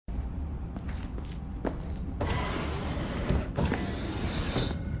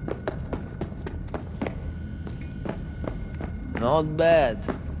Not bad,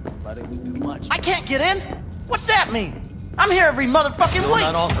 but it would be much. I can't get in? What's that mean? I'm here every motherfucking No, week!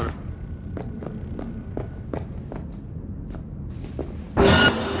 not alter.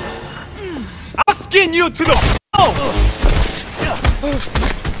 I'll skin you to the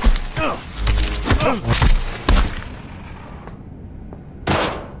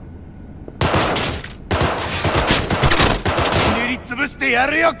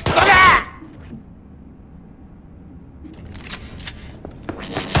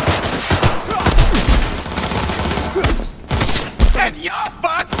And you're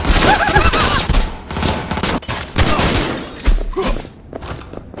fucked!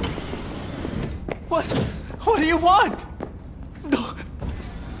 What do you want?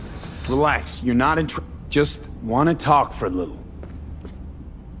 Relax, you're not in just want to talk for a little.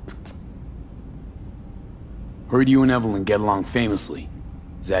 Heard you and Evelyn get along famously.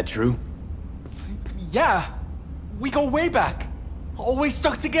 Is that true? Yeah, we go way back. Always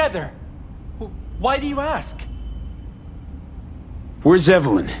stuck together. Why do you ask? Where's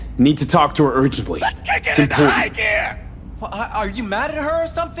Evelyn? Need to talk to her urgently. Let's kick it It's into important. high gear! Are you mad at her or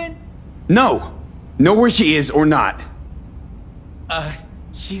something? No! Know where she is or not.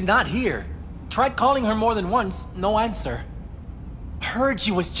 She's not here. Tried calling her more than once, no answer. Heard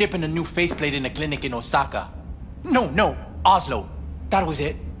she was chipping a new faceplate in a clinic in Osaka. No, Oslo. That was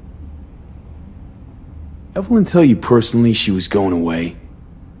it. Evelyn tell you personally she was going away?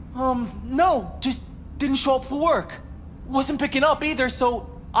 No, just didn't show up for work. Wasn't picking up either, so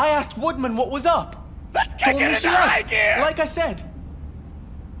I asked Woodman what was up. Let's kick Told it me into she high left, gear! like I said.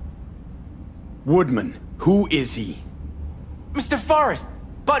 Woodman, who is he? Mr. Forrest,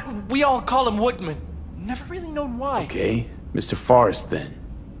 but we all call him Woodman. Never really known why. Okay, Mr. Forrest then.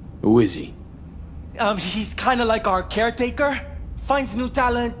 Who is he? He's kinda like our caretaker. Finds new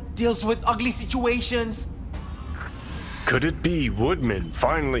talent, deals with ugly situations. Could it be Woodman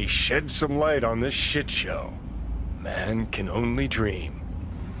finally shed some light on this shit show? Man can only dream.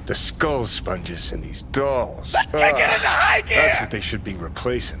 The skull sponges in these dolls. Let's kick it into high gear! That's what they should be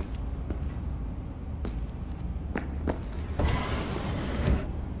replacing.